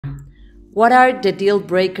What are the deal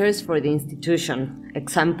breakers for the institution?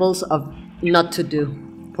 Examples of not to do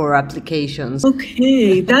for applications.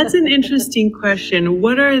 Okay, that's an interesting question.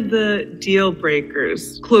 What are the deal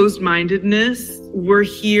breakers? Closed-mindedness. We're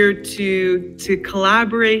here to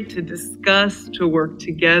collaborate, to discuss, to work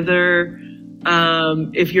together.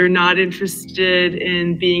 If you're not interested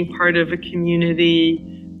in being part of a community,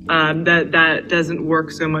 that doesn't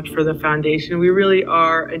work so much for the foundation. We really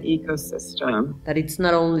are an ecosystem. That it's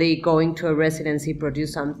not only going to a residency,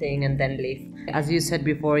 produce something, and then leave. As you said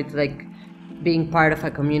before, it's like being part of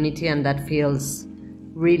a community, and that feels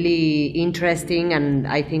really interesting, and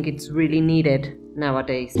I think it's really needed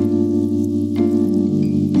nowadays.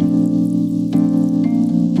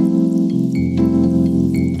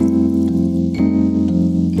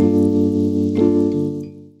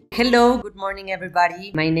 Hello, good morning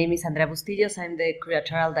everybody. My name is Andrea Bustillos. I'm the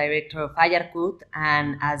curatorial director of Ayarkut,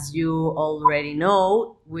 and as you already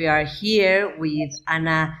know, we are here with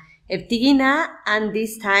Anna Evtigina, and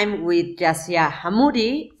this time with Jazia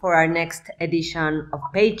Hammoudi for our next edition of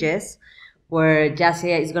Pages, where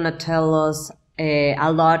Jazia is going to tell us a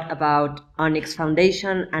lot about ONX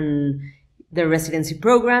Foundation and the residency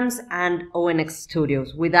programs and ONX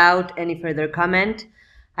Studios. Without any further comment,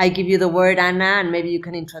 I give you the word, Anna, and maybe you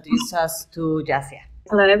can introduce us to Jazia.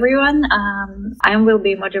 Hello, everyone. I will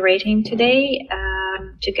be moderating today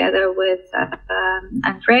together with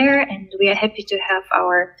Andrea, and we are happy to have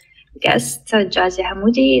our guest, Jazia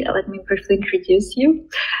Hammoudi. Let me briefly introduce you.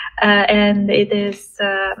 And it is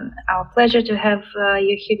our pleasure to have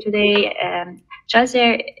you here today.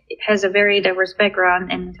 Jazia has a very diverse background,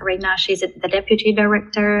 and right now she's the deputy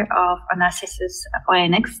director of Onassis'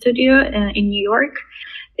 ONX Studio in New York.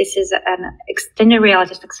 This is an extended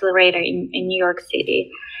reality accelerator in New York City,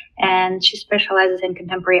 and she specializes in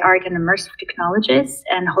contemporary art and immersive technologies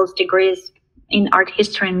and holds degrees in art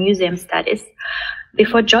history and museum studies.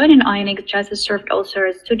 Before joining ONX, Jazia served also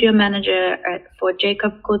as studio manager for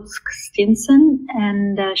Jakob Kudsk Steensen,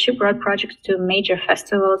 and she brought projects to major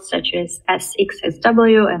festivals such as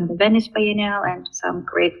SXSW and the Venice Biennale, and some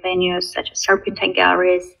great venues such as Serpentine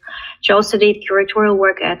Galleries. She also did curatorial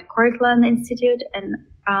work at Cortland Institute and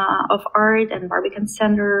of Art and Barbican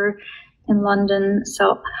Center in London.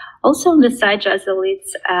 So also on the side, Jazia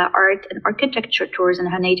leads art and architecture tours in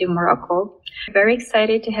her native Morocco. Very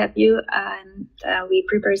excited to have you, and we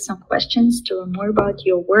prepared some questions to learn more about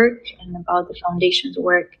your work and about the foundation's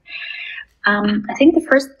work. I think the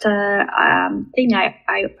first thing I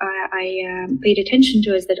paid attention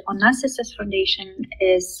to is that Onassis' foundation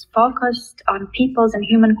is focused on people's and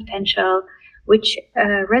human potential, which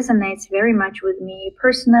resonates very much with me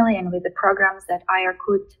personally and with the programs that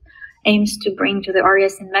Ayarkut aims to bring to the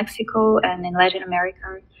artists in Mexico and in Latin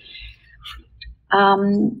America.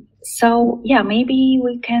 So yeah, maybe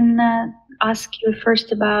we can ask you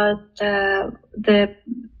first about the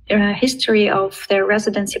history of their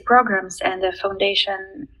residency programs and the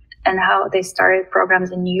foundation and how they started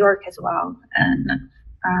programs in New York as well. And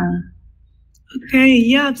okay,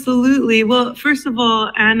 yeah, absolutely. Well, first of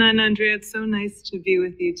all, Anna and Andrea, it's so nice to be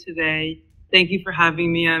with you today. Thank you for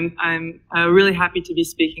having me. I'm really happy to be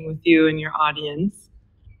speaking with you and your audience.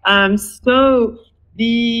 So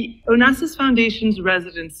the Onassis Foundation's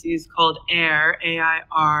residencies, called AIR,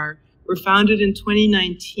 A-I-R, were founded in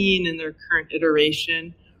 2019 in their current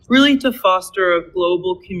iteration, really to foster a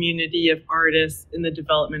global community of artists in the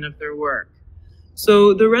development of their work.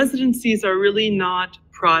 So the residencies are really not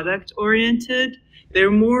product-oriented.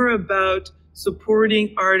 They're more about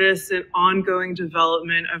supporting artists in ongoing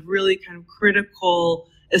development of really kind of critical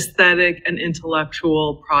aesthetic and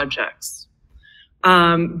intellectual projects.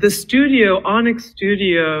 The studio, ONX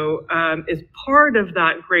Studio, is part of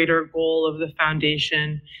that greater goal of the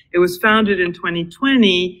foundation. It was founded in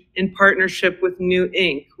 2020 in partnership with New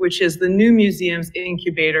Inc., which is the New Museum's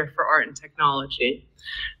incubator for art and technology.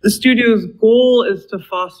 The studio's goal is to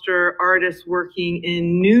foster artists working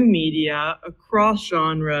in new media across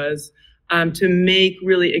genres to make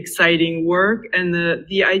really exciting work. And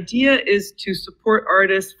the idea is to support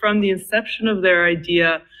artists from the inception of their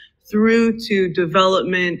idea through to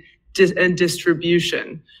development and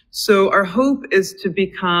distribution. So our hope is to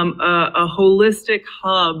become a holistic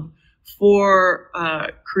hub for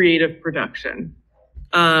creative production.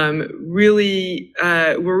 We're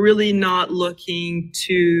really not looking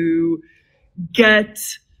to get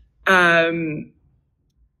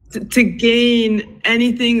to gain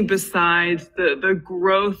anything besides the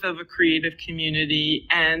growth of a creative community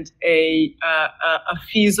and a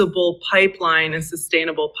feasible pipeline and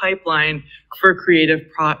sustainable pipeline for creative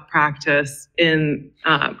practice in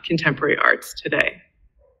contemporary arts today.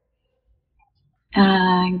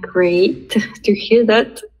 Great to hear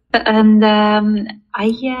that. And I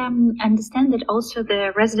understand that also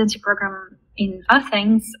the residency program in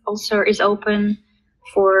Athens also is open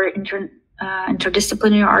for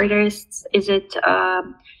interdisciplinary artists. Is it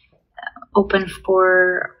open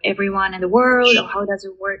for everyone in the world, or how does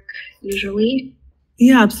it work usually?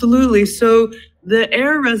 Yeah, absolutely. So the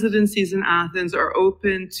AIR residencies in Athens are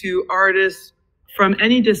open to artists from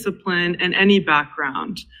any discipline and any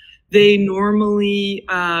background. They normally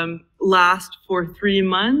last for 3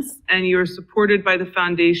 months, and you're supported by the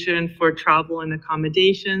foundation for travel and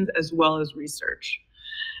accommodations as well as research.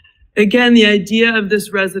 Again, the idea of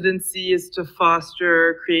this residency is to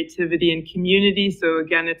foster creativity and community. So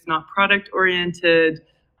again, it's not product oriented.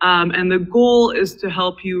 And the goal is to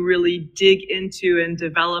help you really dig into and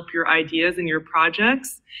develop your ideas and your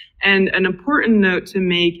projects. And an important note to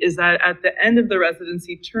make is that at the end of the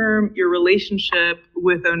residency term, your relationship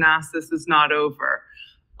with Onassis is not over.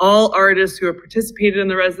 All artists who have participated in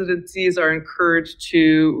the residencies are encouraged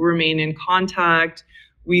to remain in contact.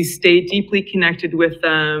 We stay deeply connected with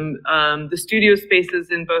them. The studio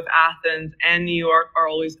spaces in both Athens and New York are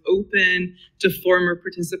always open to former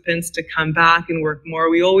participants to come back and work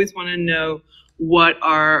more. We always want to know what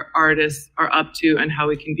our artists are up to and how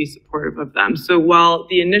we can be supportive of them. So while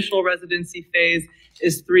the initial residency phase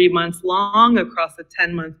is 3 months long across a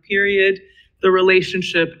 10-month period, the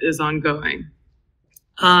relationship is ongoing.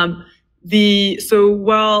 So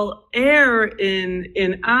while AIR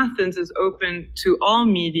in Athens is open to all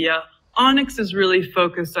media, ONX is really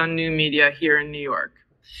focused on new media here in New York.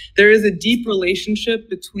 There is a deep relationship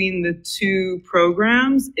between the two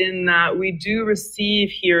programs in that we do receive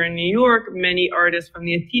here in New York many artists from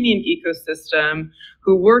the Athenian ecosystem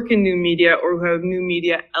who work in new media or who have new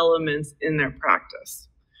media elements in their practice.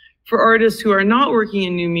 For artists who are not working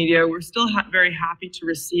in new media, we're still very happy to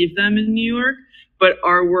receive them in New York, but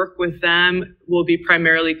our work with them will be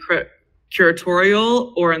primarily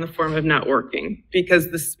curatorial or in the form of networking,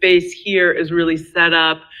 because the space here is really set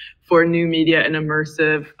up for new media and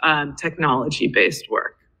immersive technology-based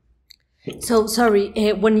work. So, sorry,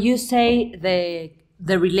 when you say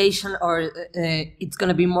the relation or it's going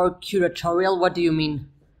to be more curatorial, what do you mean?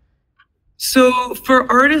 So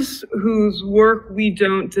for artists whose work we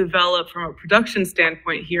don't develop from a production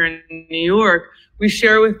standpoint here in New York, we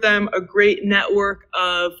share with them a great network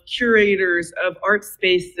of curators, of art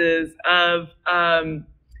spaces, of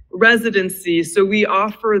residencies. So we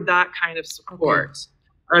offer that kind of support,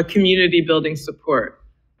 community building support.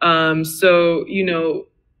 So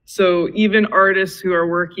even artists who are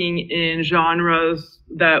working in genres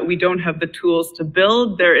that we don't have the tools to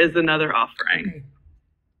build, there is another offering.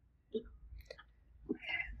 Okay.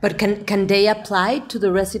 But can they apply to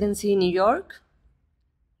the residency in New York?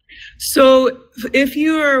 So if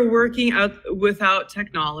you are working out without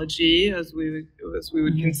technology, as we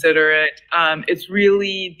would consider it, it's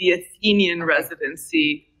really the Athenian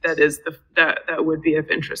residency that is that would be of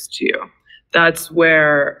interest to you. That's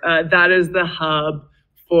where that is the hub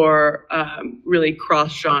for really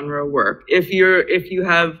cross-genre work. If you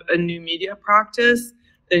have a new media practice,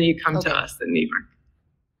 then you come to us in New York.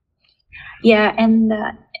 Yeah, and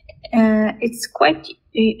it's quite.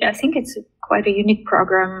 I think it's quite a unique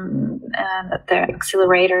program at the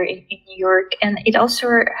accelerator in New York, and it also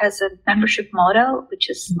has a membership model which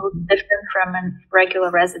is different from a regular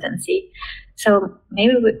residency. So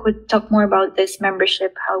maybe we could talk more about this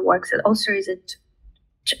membership, how it works. And also, is it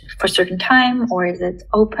for a certain time or is it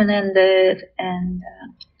open-ended? And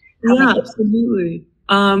yeah, absolutely.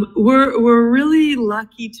 We're really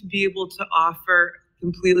lucky to be able to offer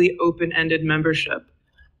completely open-ended membership.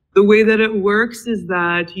 The way that it works is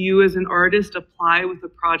that you as an artist apply with the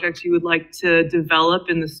project you would like to develop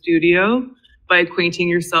in the studio by acquainting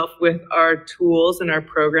yourself with our tools and our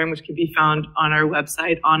program, which can be found on our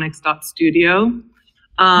website, onyx.studio.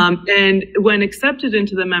 And when accepted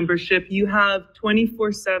into the membership, you have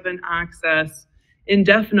 24/7 access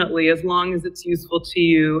indefinitely as long as it's useful to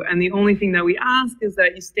you. And the only thing that we ask is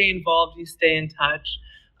that you stay involved, you stay in touch.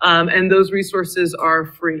 And those resources are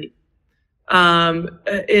free.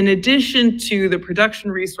 In addition to the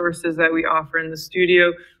production resources that we offer in the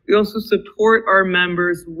studio, we also support our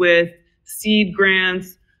members with seed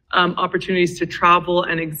grants, opportunities to travel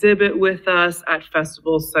and exhibit with us at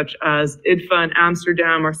festivals such as IDFA in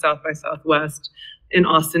Amsterdam or South by Southwest in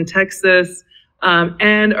Austin, Texas,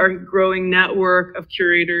 and our growing network of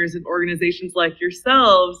curators and organizations like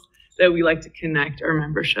yourselves that we like to connect our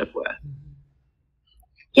membership with.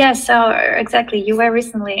 Yeah, so exactly. You were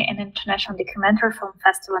recently in an international documentary film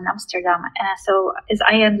festival in Amsterdam. So as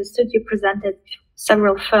I understood, you presented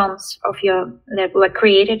several films of that were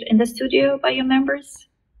created in the studio by your members?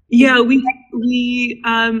 Yeah, we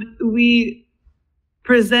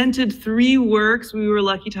presented 3 works. We were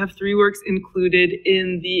lucky to have 3 works included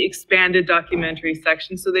in the expanded documentary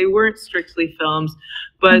section, so they weren't strictly films.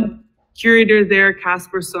 But curator there,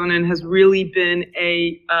 Kasper Sonnen, has really been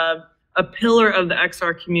a pillar of the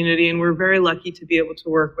XR community, and we're very lucky to be able to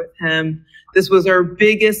work with him. This was our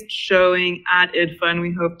biggest showing at IDFA, and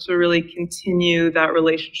we hope to really continue that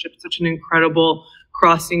relationship. Such an incredible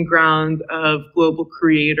crossing ground of global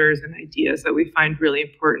creators and ideas that we find really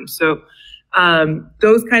important. So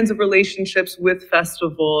those kinds of relationships with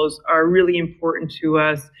festivals are really important to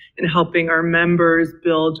us in helping our members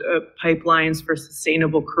build pipelines for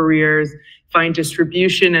sustainable careers, find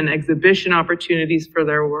distribution and exhibition opportunities for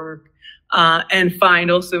their work, and find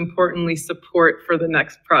also importantly support for the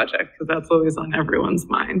next project, because that's always on everyone's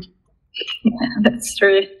mind. Yeah, that's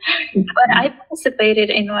true. But I participated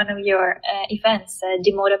in one of your events,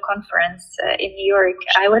 the Moda Conference in New York.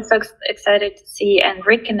 I was so excited to see and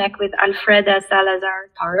reconnect with Alfreda Salazar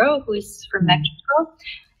Taro, who is from Mexico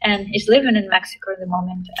and is living in Mexico at the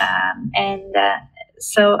moment.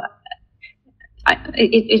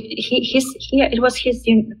 It was his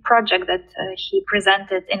project that he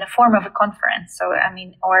presented in the form of a conference. So, I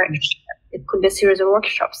mean, or it could be a series of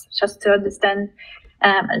workshops, just to understand.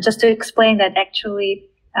 Just to explain that actually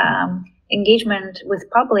engagement with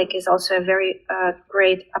public is also a very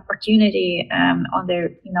great opportunity on their,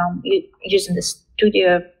 using the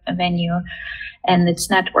studio venue and its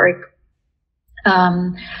network.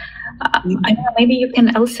 I don't know, maybe you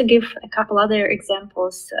can also give a couple other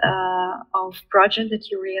examples of projects that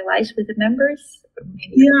you realize with the members.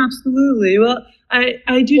 Maybe. Yeah, absolutely. Well,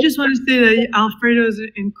 I do just want to say that Alfredo is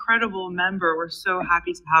an incredible member. We're so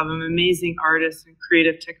happy to have him, amazing artist and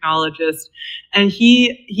creative technologist. And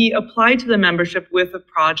he applied to the membership with a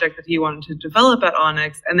project that he wanted to develop at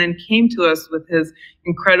ONX, and then came to us with his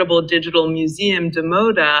incredible digital museum,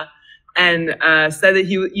 Demoda, and said that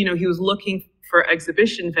he was looking for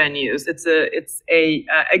exhibition venues. It's a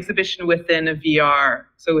exhibition within a VR,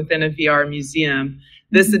 so within a VR museum.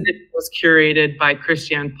 This edition was curated by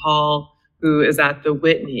Christian Paul, who is at the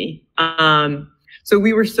Whitney. So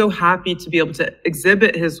we were so happy to be able to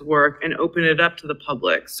exhibit his work and open it up to the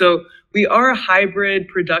public. So we are a hybrid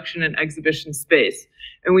production and exhibition space,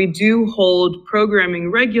 and we do hold programming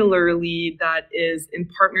regularly that is in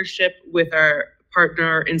partnership with our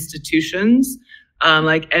partner institutions,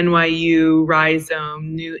 like NYU,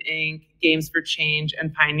 Rhizome, New Ink, Games for Change,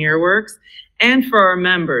 and Pioneer Works. And for our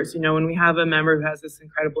members, when we have a member who has this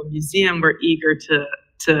incredible museum, we're eager to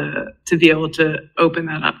be able to open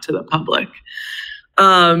that up to the public.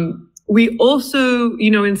 We also,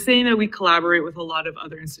 in saying that we collaborate with a lot of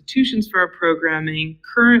other institutions for our programming,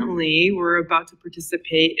 currently we're about to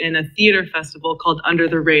participate in a theater festival called Under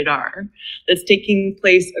the Radar that's taking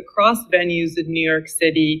place across venues in New York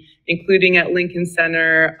City, including at Lincoln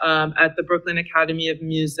Center, at the Brooklyn Academy of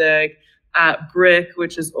Music, at Brick,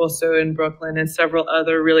 which is also in Brooklyn, and several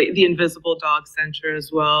other the Invisible Dog Center as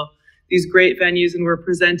well. These great venues, and we're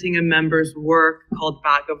presenting a member's work called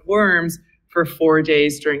Bag of Worms for 4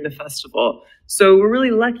 days during the festival. So we're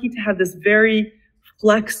really lucky to have this very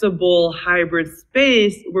flexible hybrid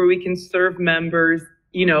space where we can serve members,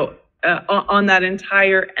 on that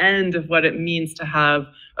entire end of what it means to have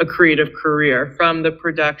a creative career, from the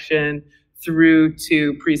production through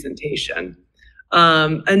to presentation.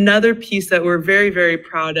 Another piece that we're very, very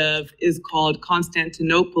proud of is called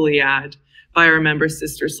Constantinopoliad by our member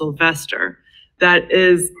sister Sylvester. That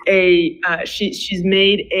is she's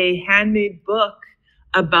made a handmade book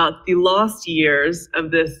about the lost years of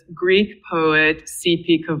this Greek poet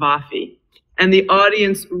C.P. Cavafy. And the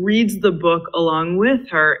audience reads the book along with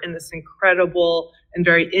her in this incredible and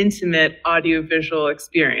very intimate audiovisual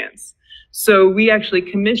experience. So we actually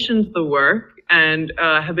commissioned the work and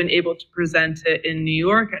have been able to present it in New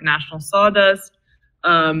York at National Sawdust,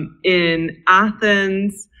 in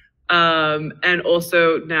Athens, and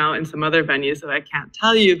also now in some other venues that I can't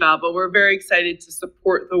tell you about, but we're very excited to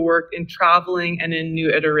support the work in traveling and in new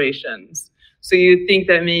iterations. So you'd think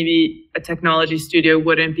that maybe a technology studio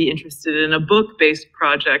wouldn't be interested in a book-based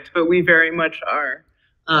project, but we very much are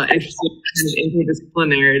interested in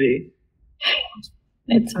interdisciplinarity.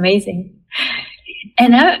 It's amazing.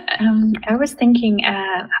 And I was thinking,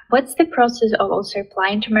 what's the process of also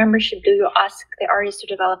applying to membership? Do you ask the artist to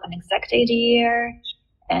develop an exact idea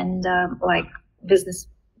and business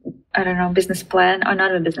plan, or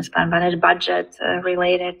not a business plan, but a budget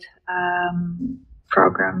related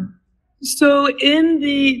program? So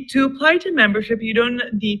to apply to membership, you don't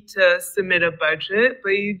need to submit a budget,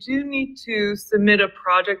 but you do need to submit a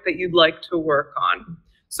project that you'd like to work on.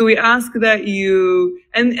 So we ask that you,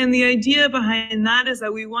 and the idea behind that is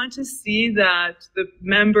that we want to see that the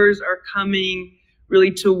members are coming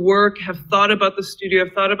really to work, have thought about the studio,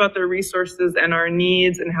 have thought about their resources and our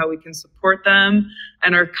needs and how we can support them,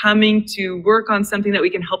 and are coming to work on something that we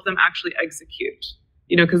can help them actually execute.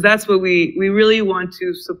 Because that's what we really want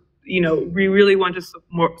to support. We really want to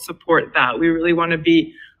support that. We really want to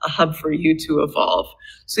be a hub for you to evolve.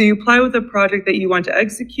 So you apply with a project that you want to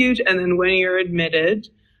execute, and then when you're admitted,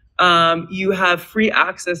 you have free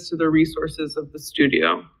access to the resources of the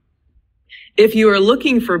studio. If you are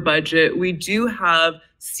looking for budget, we do have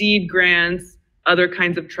seed grants, other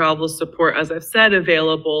kinds of travel support, as I've said,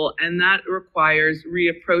 available, and that requires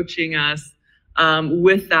reapproaching us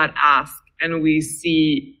with that ask, and we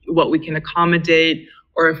see what we can accommodate,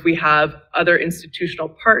 or if we have other institutional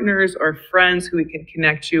partners or friends who we can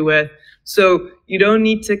connect you with. So you don't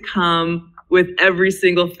need to come with every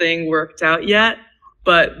single thing worked out yet,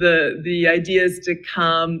 but the idea is to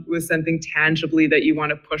come with something tangibly that you want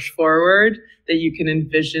to push forward, that you can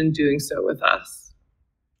envision doing so with us.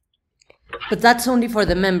 But that's only for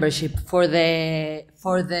the membership. For the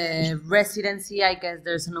residency, I guess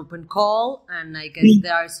there's an open call, and I guess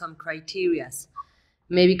there are some criterias.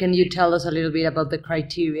 Maybe can you tell us a little bit about the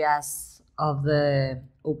criterias of the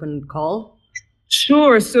open call?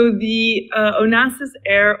 Sure. So the Onassis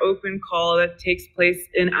Air open call that takes place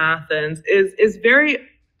in Athens is very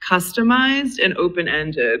customized and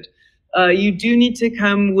open-ended. You do need to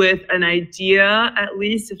come with an idea, at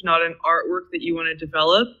least, if not an artwork that you want to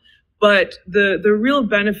develop. But the real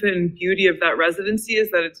benefit and beauty of that residency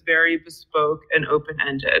is that it's very bespoke and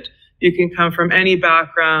open-ended. You can come from any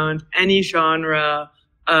background, any genre,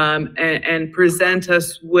 and present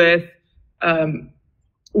us with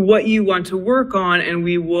what you want to work on, and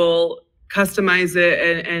we will customize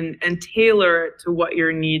it and tailor it to what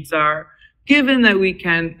your needs are. Given that we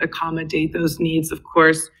can accommodate those needs, of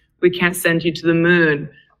course, we can't send you to the moon,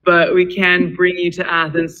 but we can bring you to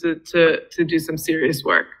Athens to do some serious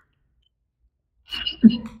work.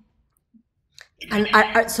 And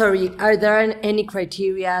are there any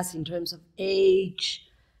criteria in terms of age,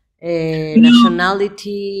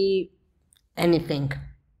 nationality, anything?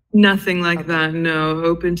 Nothing like that. No,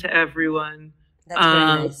 open to everyone. That's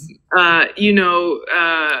very nice.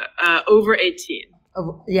 Over 18.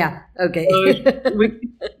 Oh, yeah. Okay. So with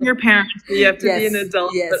your parents, you have to be an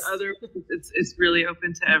adult, yes. But otherwise, it's really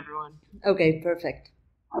open to everyone. Okay, perfect.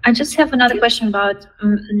 I just have another question about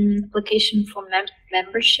application for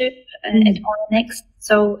membership at ONX.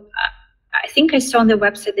 So I think I saw on the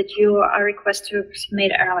website that you are requested to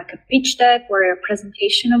submit like a pitch deck or a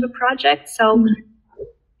presentation of a project. So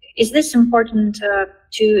is this important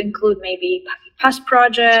to include maybe past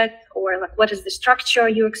project, or like what is the structure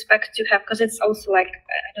you expect to have? Because it's also like,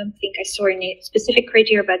 I don't think I saw any specific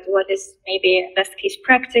criteria, but what is maybe best case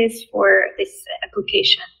practice for this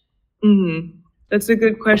application? Mm-hmm. That's a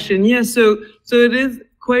good question. Yeah, so it is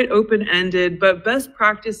quite open-ended, but best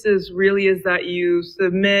practices really is that you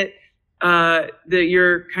submit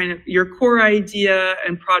your core idea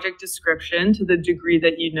and project description to the degree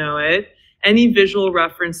that you know it. Any visual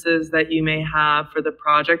references that you may have for the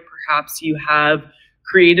project, perhaps you have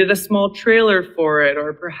created a small trailer for it,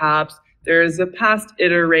 or perhaps there is a past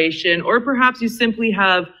iteration, or perhaps you simply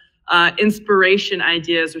have inspiration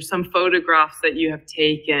ideas or some photographs that you have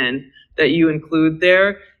taken that you include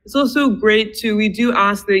there. It's also great we do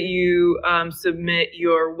ask that you submit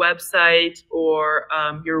your website or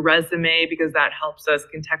your resume, because that helps us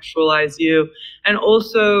contextualize you, and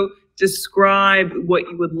also describe what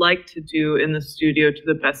you would like to do in the studio to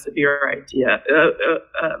the best of your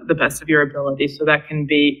the best of your ability. So that can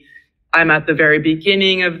be, I'm at the very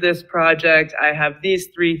beginning of this project, I have these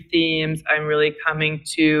 3 themes, I'm really coming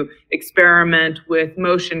to experiment with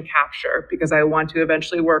motion capture because I want to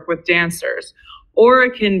eventually work with dancers. Or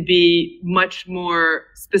it can be much more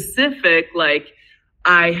specific, like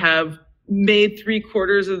I have made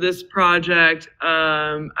 3/4 of this project,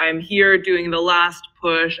 I'm here doing the last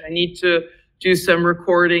push, I need to do some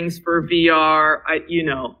recordings for VR,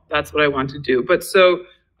 that's what I want to do. But so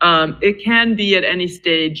it can be at any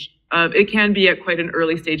stage, it can be at quite an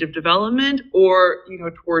early stage of development, or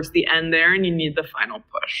towards the end there, and you need the final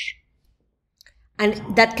push. And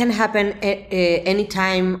that can happen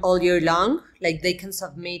anytime all year long? Like they can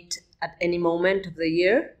submit at any moment of the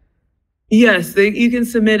year? Yes, you can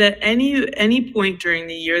submit at any point during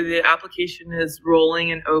the year. The application is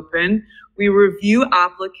rolling and open. We review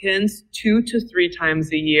applicants 2 to 3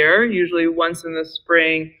 times a year, usually once in the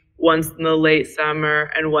spring, once in the late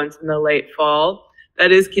summer and once in the late fall.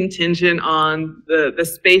 That is contingent on the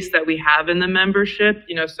space that we have in the membership.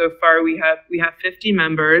 You know, so far we have 50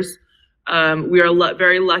 members. We are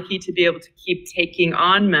very lucky to be able to keep taking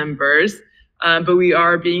on members, but we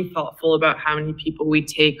are being thoughtful about how many people we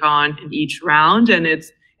take on in each round, and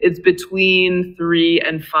it's between 3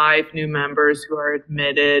 and 5 new members who are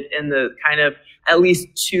admitted in the kind of at least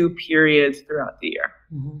 2 periods throughout the year.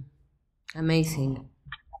 Mm-hmm. Amazing.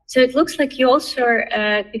 So it looks like you also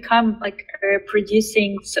become like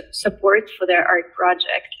producing support for their art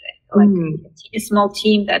project, like a small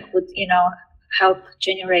team that would, you know, help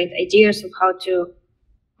generate ideas of how to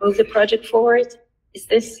move the project forward. Is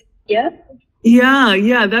this, yeah?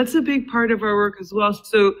 Yeah, that's a big part of our work as well.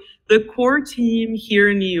 So the core team here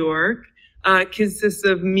in New York consists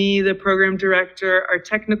of me, the program director, our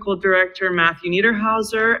technical director, Matthew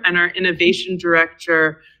Niederhauser, and our innovation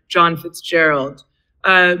director, John Fitzgerald.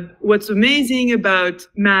 What's amazing about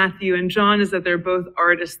Matthew and John is that they're both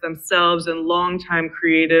artists themselves and longtime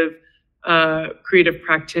creative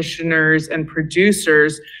practitioners and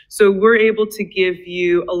producers. So we're able to give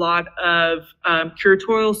you a lot of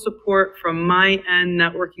curatorial support from my end,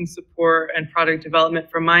 networking support and product development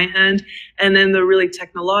from my end, and then the really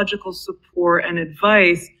technological support and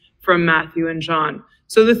advice from Matthew and John.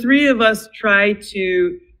 So the 3 of us try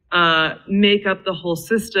to make up the whole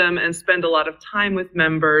system and spend a lot of time with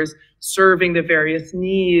members serving the various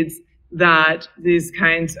needs that these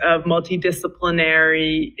kinds of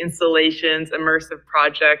multidisciplinary installations, immersive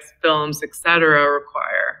projects, films, etc.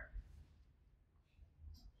 require.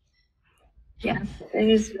 Yeah, it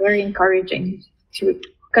is very encouraging to,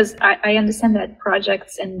 because I understand that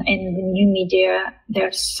projects in the new media,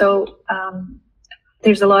 they're so,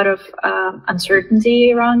 there's a lot of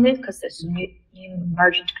uncertainty around it because there's new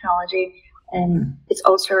emerging technology, and it's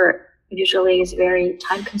also usually is very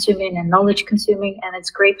time consuming and knowledge consuming, and it's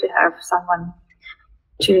great to have someone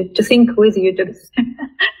to think with you.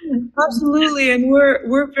 Absolutely, and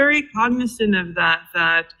we're very cognizant of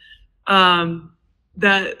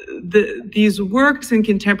these works in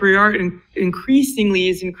contemporary art increasingly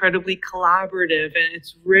is incredibly collaborative, and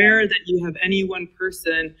it's rare that you have any one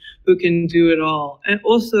person who can do it all. And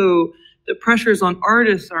also the pressures on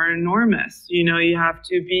artists are enormous. You know, you have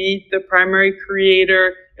to be the primary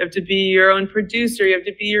creator, you have to be your own producer, you have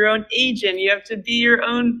to be your own agent, you have to be your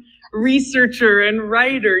own researcher and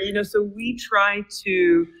writer, you know, so we try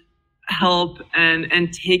to help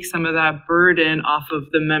and take some of that burden off of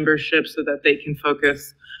the membership so that they can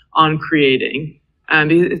focus on creating.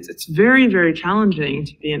 It's very, very challenging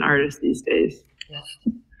to be an artist these days. Yeah.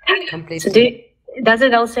 Completely. So does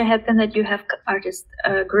it also happen that you have artist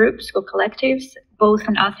groups or collectives, both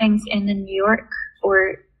in Athens and in New York,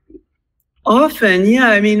 or? Often, yeah.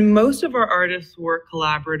 I mean, most of our artists work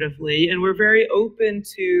collaboratively, and we're very open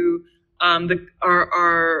to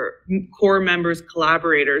our core members,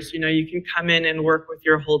 collaborators. You know, you can come in and work with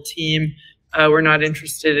your whole team. We're not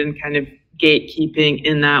interested in kind of gatekeeping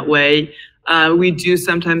in that way. We do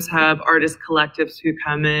sometimes have artist collectives who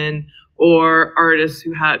come in, or artists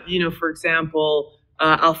who have, you know, for example,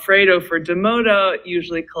 Alfredo for Demoda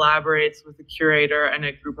usually collaborates with a curator and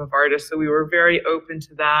a group of artists. So we were very open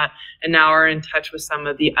to that, and now are in touch with some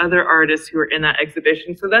of the other artists who are in that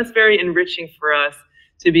exhibition. So that's very enriching for us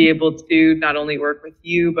to be able to not only work with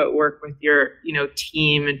you, but work with your, you know,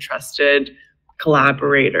 team and trusted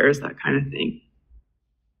collaborators, that kind of thing.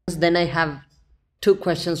 Then I have 2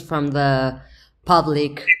 questions from the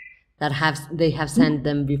public that they have sent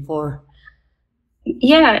them before.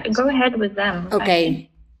 Yeah, go ahead with them.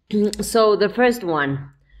 Okay, so the first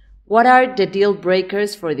one, what are the deal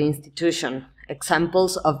breakers for the institution?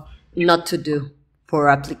 Examples of not to do for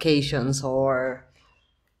applications or...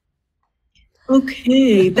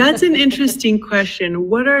 Okay, that's an interesting question.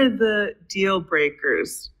 What are the deal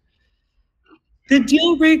breakers? The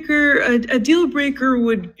deal breaker, a deal breaker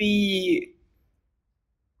would be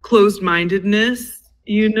closed-mindedness,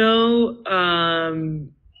 you know.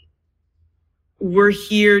 We're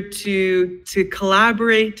here to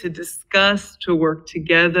collaborate, to discuss, to work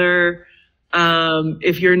together.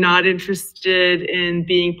 If you're not interested in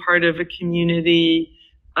being part of a community,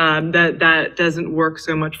 that doesn't work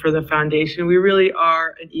so much for the foundation. We really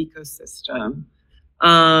are an ecosystem.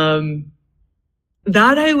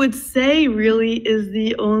 That, I would say, really is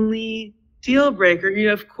the only deal breaker. You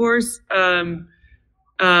know, of course,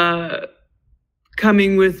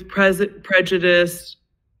 coming with prejudice,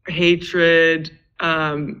 hatred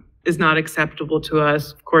is not acceptable to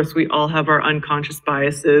us. Of course, we all have our unconscious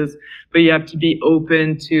biases, but you have to be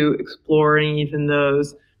open to exploring even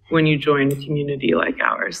those when you join a community like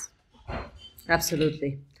ours.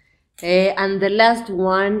 Absolutely. And the last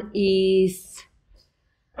one is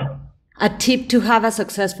a tip to have a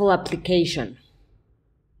successful application.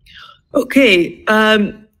 Okay,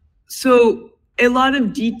 so a lot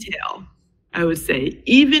of detail, I would say.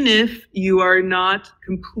 Even if you are not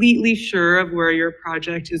completely sure of where your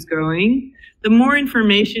project is going, the more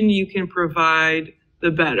information you can provide,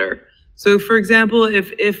 the better. So for example,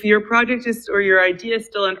 if your project is, or your idea is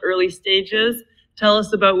still in early stages, tell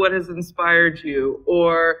us about what has inspired you,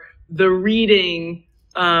 or the reading,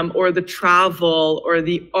 or the travel, or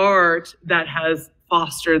the art that has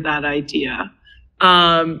fostered that idea.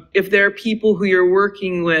 If there are people who you're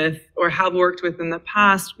working with or have worked with in the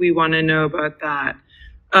past, we want to know about that.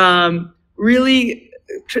 Really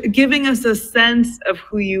giving us a sense of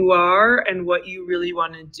who you are and what you really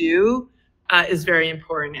want to do is very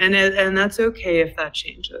important. And that's okay if that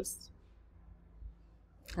changes.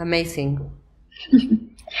 Amazing.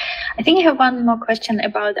 I think I have one more question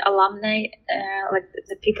about alumni, like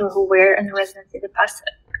the people who were in residence in the past.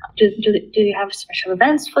 Do you have special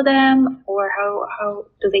events for them, or how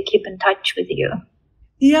do they keep in touch with you?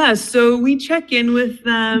 Yeah, so we check in with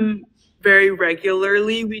them very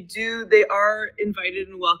regularly. They are invited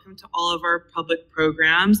and welcome to all of our public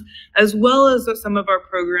programs, as well as some of our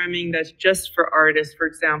programming that's just for artists, for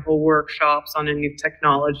example, workshops on a new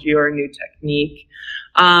technology or a new technique.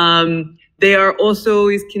 They are also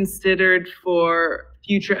always considered for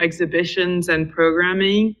future exhibitions and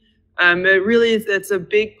programming. It really is, it's a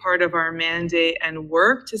big part of our mandate and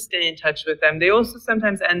work to stay in touch with them. They also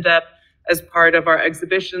sometimes end up as part of our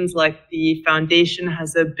exhibitions, like the foundation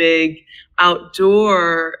has a big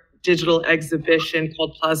outdoor digital exhibition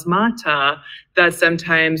called Plasmata that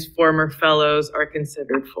sometimes former fellows are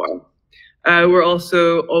considered for. We're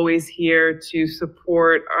also always here to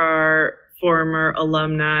support our former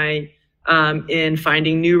alumni in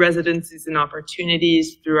finding new residencies and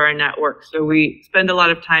opportunities through our network. So we spend a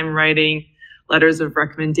lot of time writing letters of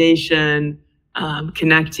recommendation,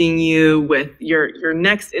 connecting you with your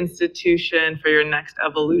next institution for your next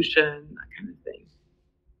evolution, that kind of thing.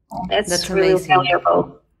 That's really amazing.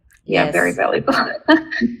 Valuable. Yeah, yes. Very valuable.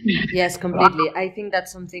 Yes, completely. I think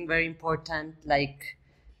that's something very important, like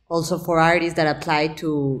also for artists that apply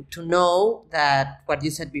to know that what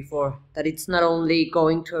you said before, that it's not only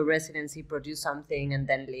going to a residency, produce something and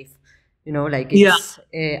then leave, you know, like it's,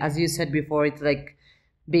 as you said before, it's like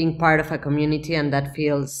being part of a community, and that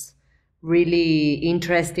feels really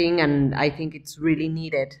interesting, and I think it's really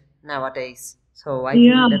needed nowadays. So I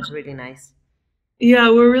think that's really nice. Yeah,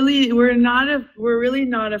 we're really not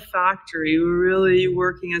a factory. We're really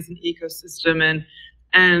working as an ecosystem,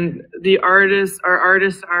 and our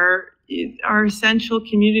artists are essential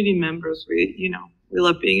community members. We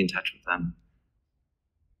love being in touch with them.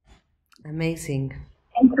 Amazing.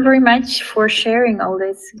 Thank you very much for sharing all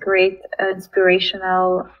these great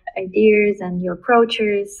inspirational ideas and your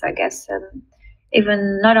approaches. I guess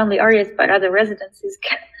even not only artists but other residencies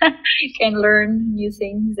can learn new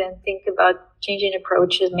things and think about changing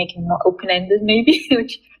approaches, making more open-ended maybe,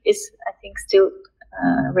 which is I think still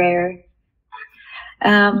rare.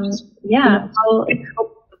 Well,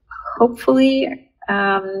 hopefully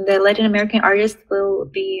the Latin American artists will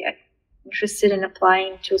be interested in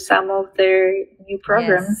applying to some of their new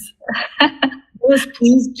programs. Yes. Yes,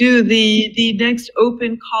 please do. The next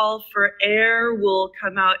open call for AIR will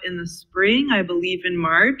come out in the spring, I believe in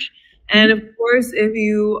March. And of course, if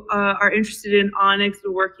you are interested in ONX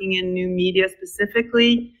or working in new media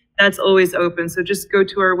specifically, that's always open. So just go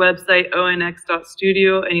to our website,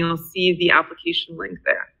 onx.studio, and you'll see the application link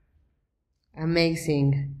there.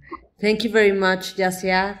 Amazing. Thank you very much,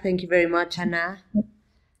 Jazia. Thank you very much, Anna.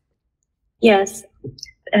 Yes.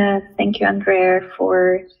 Thank you, Andrea,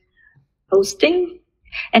 for hosting.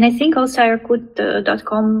 And I think also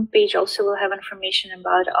Ayarkut.com page also will have information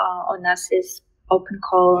about Onassis open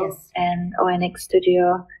call and ONX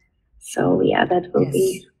Studio. So yeah, that will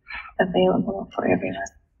be available for everyone.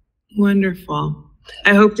 Wonderful.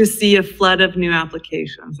 I hope to see a flood of new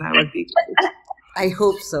applications. That would be great. I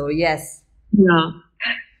hope so, yes. Yeah.